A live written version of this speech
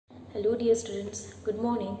Hello dear students, good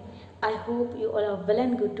morning. I hope you all are well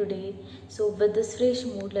and good today. So with this fresh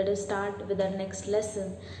mood, let us start with our next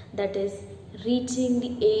lesson, that is reaching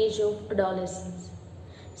the age of adolescence.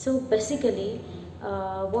 So basically,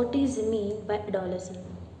 what is mean by adolescence?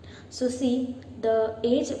 So see, the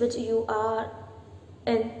age which you are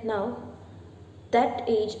in now, that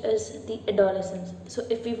age is the adolescence. So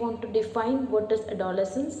if we want to define what is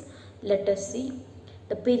adolescence, let us see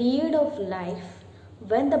the period of life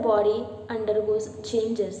when the body undergoes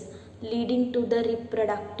changes leading to the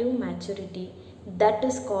reproductive maturity, that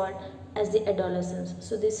is called as the adolescence.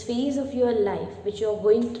 So this phase of your life which you are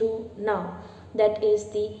going through now, that is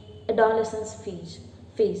the adolescence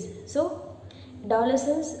phase. So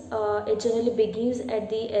adolescence it generally begins at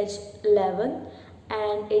the age 11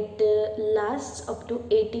 and it lasts up to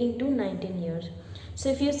 18 to 19 years. So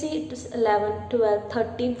if you see it is 11, 12,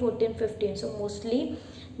 13, 14, 15. So mostly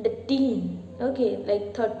the teen, okay,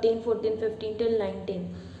 like 13, 14, 15 till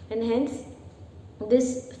 19. And hence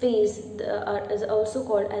this phase is also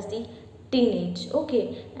called as the teenage,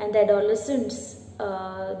 okay. And the adolescents,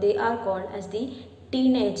 they are called as the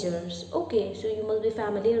teenagers, okay. So you must be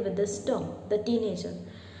familiar with this term, the teenager.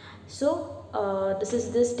 So this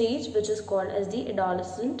is the stage which is called as the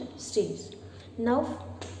adolescent stage. Now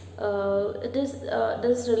this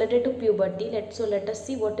is related to puberty. Let us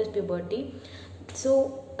see what is puberty.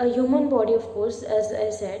 So a human body, of course, as I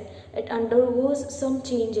said, it undergoes some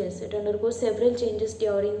changes. It undergoes several changes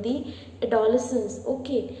during the adolescence,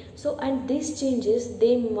 okay. So and these changes,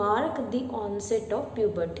 they mark the onset of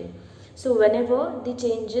puberty. So whenever the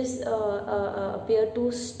changes appear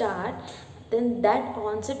to start, then that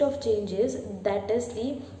onset of changes, that is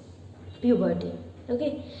the puberty,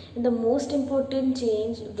 okay. And the most important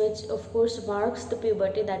change which of course marks the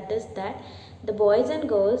puberty, that is that the boys and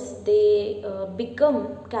girls, they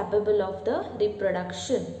become capable of the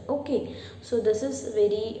reproduction, okay. So this is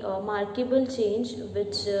very markable change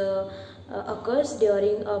which occurs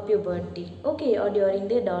during puberty, okay, or during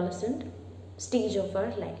the adolescent stage of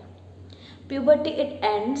our life. Puberty, it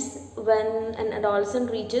ends when an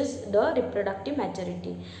adolescent reaches the reproductive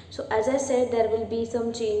maturity. So as I said, there will be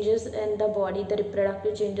some changes in the body, the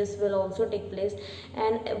reproductive changes will also take place,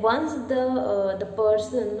 and once the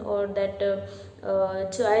person or that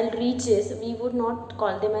child reaches, we would not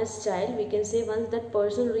call them as child, we can say once that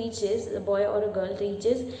person reaches, a boy or a girl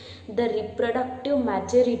reaches the reproductive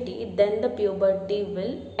maturity, then the puberty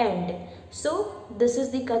will end. So this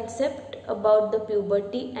is the concept about the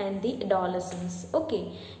puberty and the adolescence,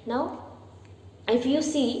 okay. Now if you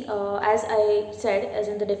see, as I said, as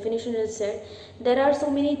in the definition is said, there are so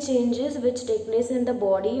many changes which take place in the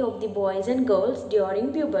body of the boys and girls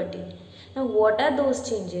during puberty. Now what are those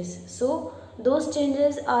changes? So those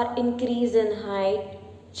changes are increase in height,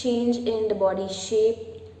 change in the body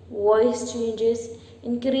shape, voice changes,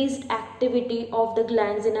 increased activity of the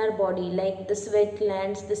glands in our body, like the sweat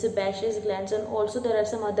glands, the sebaceous glands, and also there are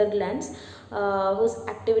some other glands whose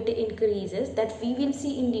activity increases, that we will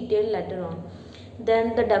see in detail later on.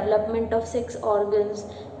 Then the development of sex organs,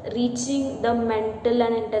 reaching the mental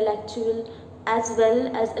and intellectual as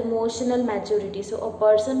well as emotional maturity. So a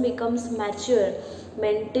person becomes mature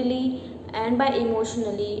mentally and by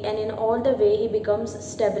emotionally, and in all the way he becomes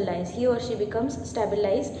stabilized, he or she becomes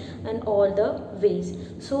stabilized in all the ways.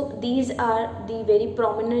 So these are the very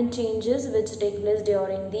prominent changes which take place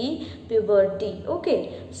during the puberty,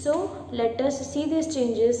 okay. So let us see these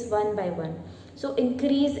changes one by one. So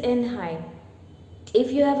increase in height,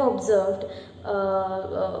 if you have observed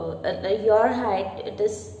your height, it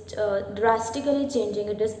is drastically changing,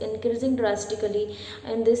 it is increasing drastically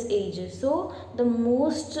in this age. So the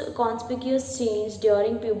most conspicuous change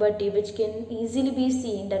during puberty which can easily be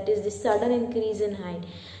seen, that is the sudden increase in height.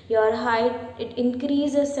 Your height, it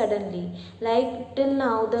increases suddenly, like till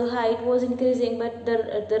now the height was increasing, but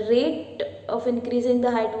the rate of increasing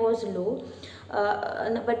the height was low.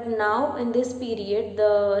 But now in this period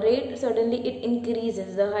the rate suddenly it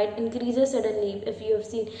increases, the height increases suddenly. If you have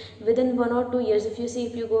seen within 1 or 2 years, if you see,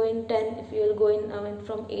 if you go in 10, if you will go in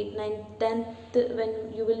from 8, 9, 10th,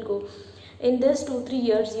 when you will go in this 2-3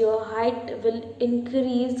 years, your height will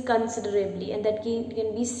increase considerably, and that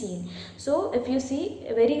can be seen. So if you see,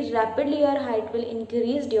 very rapidly your height will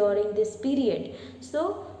increase during this period.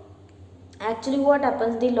 So actually what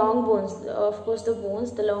happens, the long bones, of course the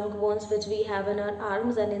long bones which we have in our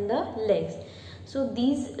arms and in the legs, So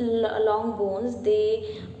these long bones,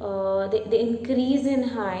 they increase in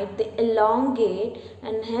height, they elongate,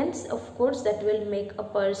 and hence of course that will make a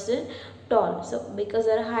person tall. So because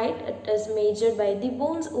our height, it is measured by the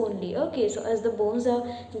bones only. Okay, so as the bones are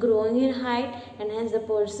growing in height, and hence the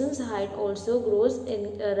person's height also grows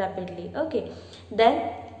in rapidly. Okay,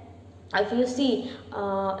 then if you see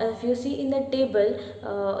in the table,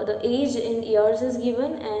 the age in years is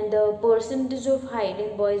given and the percentage of height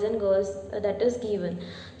in boys and girls, that is given.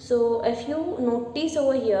 So if you notice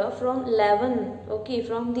over here, from 11, okay,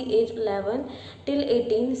 from the age 11 till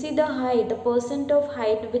 18, see the height, the percent of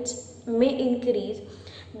height which may increase,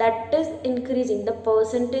 that is increasing, the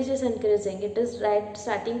percentage is increasing. It is right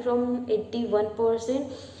starting from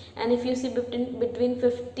 81%, and if you see between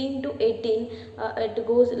 15 to 18, it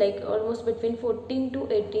goes like almost between 14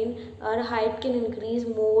 to 18, our height can increase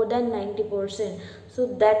more than 90%. So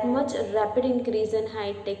that much rapid increase in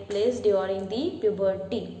height take place during the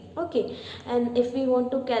puberty. Okay, and if we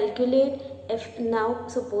want to calculate, if now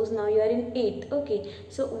suppose now you are in 8th, okay,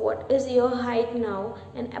 so what is your height now,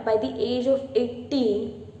 and by the age of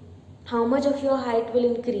 18, how much of your height will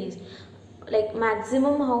increase, like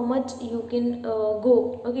maximum how much you can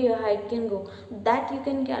go, okay, your height can go, that you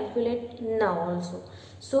can calculate now also.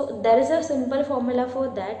 So there is a simple formula for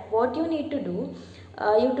that. What you need to do,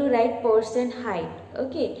 you have to write percent height,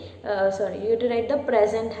 okay, you have to write the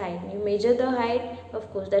present height. You measure the height,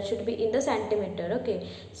 of course that should be in the centimeter. Okay,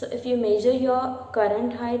 so if you measure your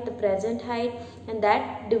current height, the present height, and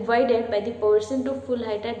that divided by the percent of full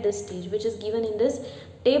height at this stage, which is given in this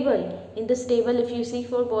table. In this table, if you see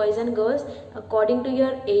for boys and girls, according to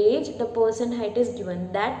your age, the percent height is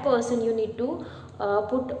given. That person you need to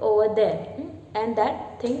put over there, and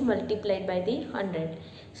that thing multiplied by the 100.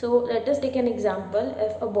 So let us take an example.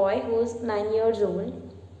 If a boy who is 9 years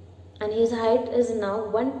old and his height is now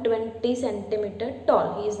 120 centimeter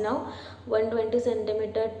tall, he is now 120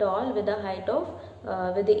 centimeter tall with a height of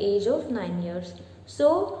with the age of 9 years.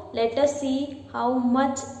 So let us see how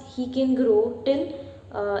much he can grow till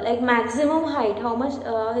like maximum height, how much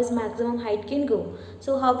his maximum height can go.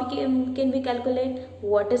 So how can we calculate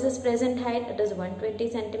what is his present height? It is 120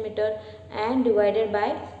 centimeter, and divided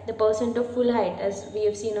by the percent of full height, as we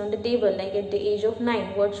have seen on the table, like at the age of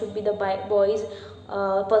 9, what should be the boy's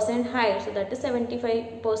percent height? So that is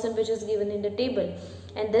 75%, which is given in the table,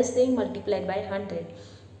 and this thing multiplied by 100.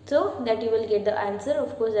 So that you will get the answer.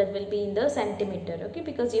 Of course that will be in the centimeter, okay,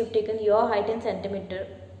 because you have taken your height in centimeter.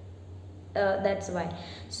 That's why.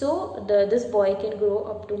 So this boy can grow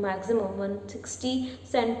up to maximum 160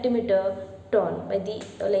 centimeter tall by the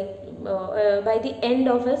by the end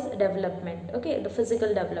of his development, okay, the physical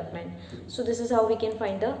development. So this is how we can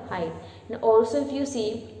find the height. And also if you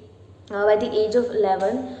see, by the age of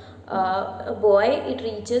 11, a boy, it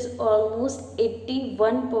reaches almost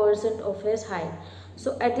 81% of his height.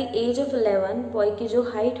 So at the age of 11, boy की जो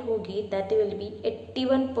height होगी, that will be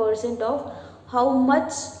 81% of how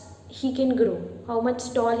much he can grow, how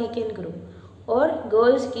much tall he can grow. Or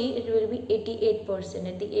girls ki, it will be 88%.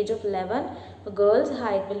 At the age of 11, a girl's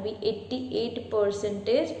height will be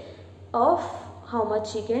 88% of how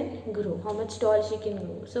much she can grow, how much tall she can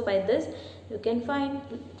grow. So by this you can find,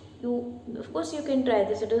 of course you can try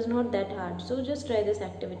this, it is not that hard. So just try this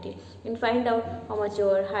activity and find out how much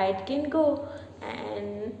your height can go,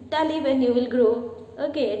 and tally when you will grow.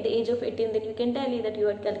 Okay, at the age of 18, then you can tally that you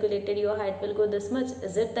had calculated your height will go this much.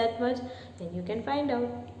 Is it that much? Then you can find out.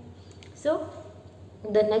 So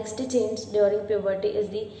the next change during puberty is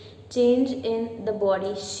the change in the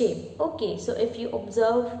body shape. Okay, so if you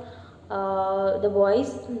observe the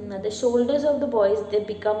boys, the shoulders of the boys, they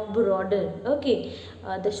become broader. Okay,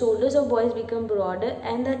 the shoulders of boys become broader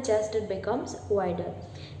and the chest, it becomes wider.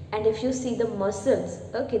 And if you see the muscles,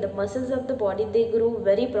 okay, the muscles of the body, they grow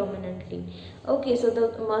very prominently. Okay, so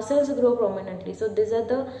the muscles grow prominently. So these are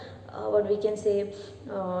the what we can say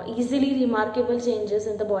easily remarkable changes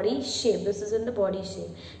in the body shape. This is in the body shape.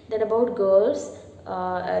 Then about girls,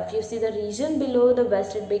 if you see the region below the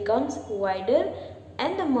waist, it becomes wider,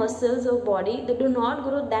 and the muscles of body, they do not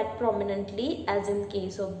grow that prominently as in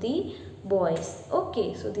case of the boys.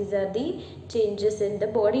 Okay, so these are the changes in the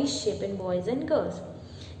body shape in boys and girls.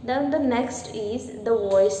 Then the next is the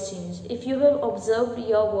voice change. If you have observed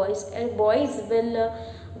your voice, boys will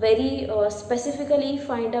very specifically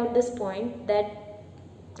find out this point, that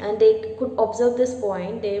and they could observe this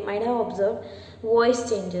point, they might have observed voice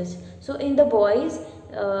changes. So in the boys,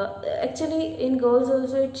 actually in girls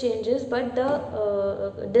also it changes, but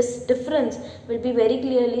this difference will be very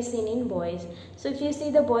clearly seen in boys. So if you see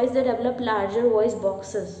the boys, they develop larger voice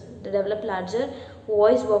boxes, they develop larger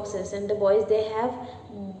voice boxes, and the voice, they have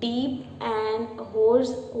deep and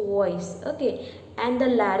hoarse voice. Okay, and the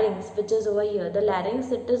larynx, which is over here, the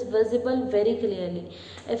larynx, it is visible very clearly.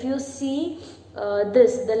 If you see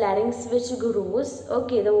the larynx which grows,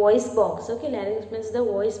 okay, the voice box, okay, larynx means the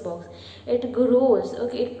voice box, it grows,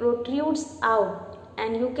 okay, it protrudes out,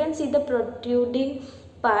 and you can see the protruding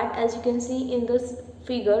part, as you can see in this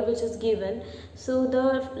figure which is given. So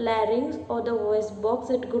the larynx or the voice box,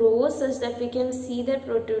 it grows such that we can see that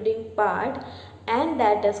protruding part, and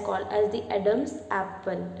that is called as the Adam's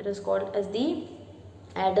apple. It is called as the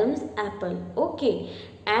Adam's apple. Okay,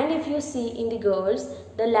 and if you see in the girls,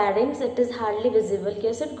 the larynx, it is hardly visible.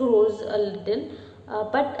 Yes, it grows a little,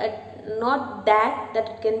 but not that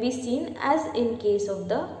it can be seen as in case of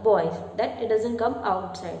the boys, that it doesn't come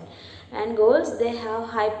outside. And girls, they have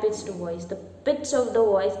high pitched voice. The pitch of the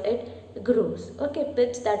voice, it grows. Okay,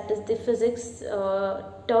 pitch, that is the physics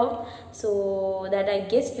term. So that I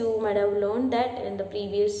guess you might have learned that in the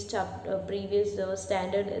previous chapter,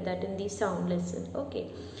 standard, that in the sound lesson.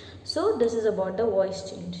 Okay, so this is about the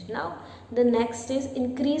voice change. Now the next is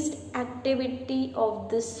increased activity of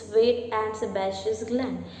the sweat and sebaceous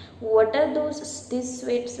gland. What are these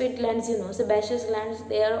sweat glands? You know, sebaceous glands,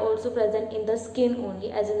 they are also present in the skin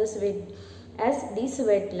only, as in the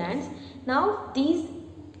sweat glands. Now these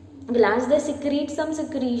glands, they secrete some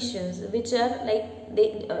secretions which are like,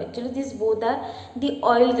 they actually these both are the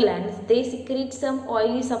oil glands. They secrete some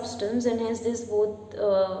oily substance, and hence this both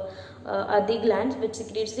are the glands which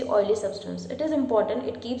secretes the oily substance. It is important,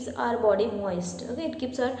 it keeps our body moist. Okay, it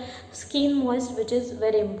keeps our skin moist, which is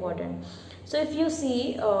very important. So if you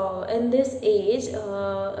see in this age,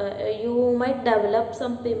 you might develop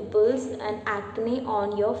some pimples and acne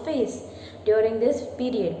on your face during this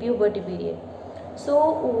period, puberty period.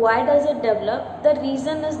 So why does it develop? The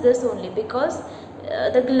reason is this only, because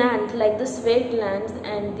the glands, like the sweat glands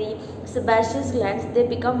and the sebaceous glands, they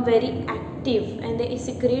become very active, and they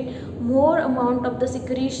secrete more amount of the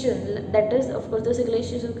secretion. That is, of course, the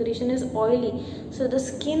secretion is oily, so the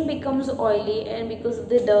skin becomes oily, and because of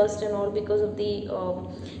the dust and all, because of the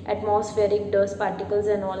atmospheric dust particles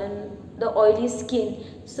and all, and the oily skin,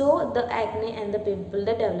 so the acne and the pimple,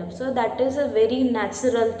 they develop. So that is a very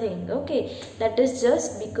natural thing. Okay, that is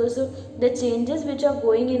just because of the changes which are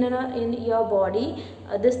going in your body.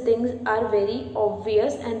 These things are very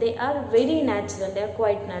obvious, and they are very natural, they are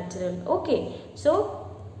quite natural. Okay, so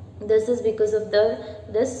this is because of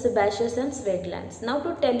this sebaceous and sweat glands. Now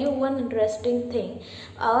to tell you one interesting thing,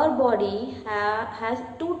 our body has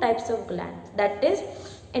two types of glands, that is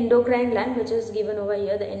endocrine gland, which is given over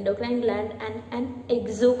here, the endocrine gland, and an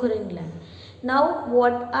exocrine gland. Now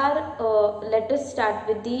what are let us start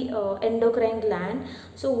with the endocrine gland.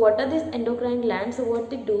 So what are these endocrine glands? So what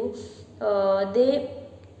they do, they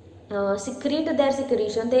secrete their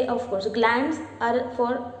secretion. They, of course, glands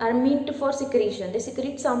are meant for secretion. They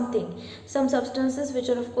secrete some substances which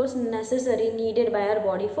are, of course, necessary, needed by our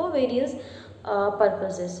body for various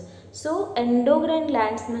purposes. So endocrine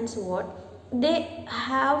glands means what? They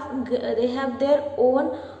have their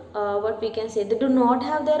own what we can say, they do not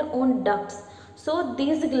have their own ducts. So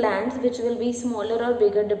these glands, which will be smaller or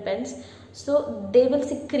bigger, depends, so they will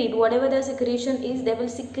secrete whatever their secretion is, they will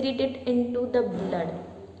secrete it into the blood.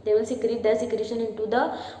 They will secrete their secretion into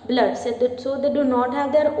the blood. So they do not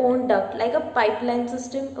have their own duct, like a pipeline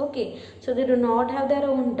system. Okay, so they do not have their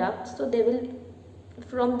own duct, so they will,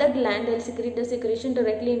 from the gland, they will secrete the secretion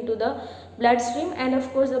directly into the bloodstream. And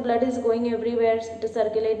of course the blood is going everywhere, it is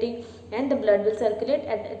circulating, and the blood will circulate,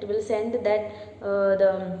 and it will send that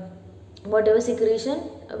the whatever secretion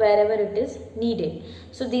wherever it is needed.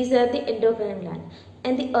 So these are the endocrine glands.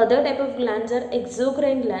 And the other type of glands are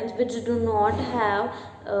exocrine glands, which do not have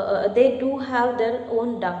they do have their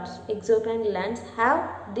own ducts. Exocrine glands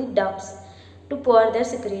have the ducts to pour their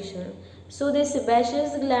secretion. So the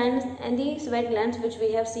sebaceous glands and the sweat glands, which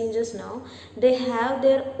we have seen just now, they have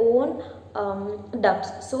their own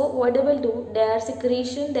ducts. So what they will do, their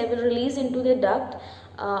secretion they will release into the duct,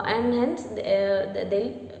 and hence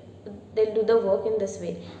they'll do the work in this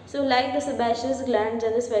way. So like the sebaceous glands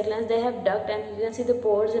and the sweat glands, they have duct, and you can see the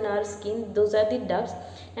pores in our skin, those are the ducts,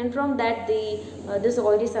 and from that the this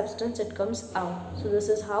oily substance, it comes out. So this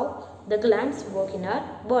is how the glands work in our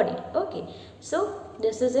body. Okay, so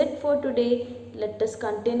this is it for today. Let us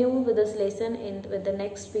continue with this lesson with the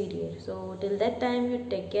next period. So till that time, you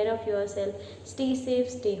take care of yourself, stay safe,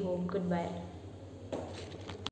 stay home. Goodbye.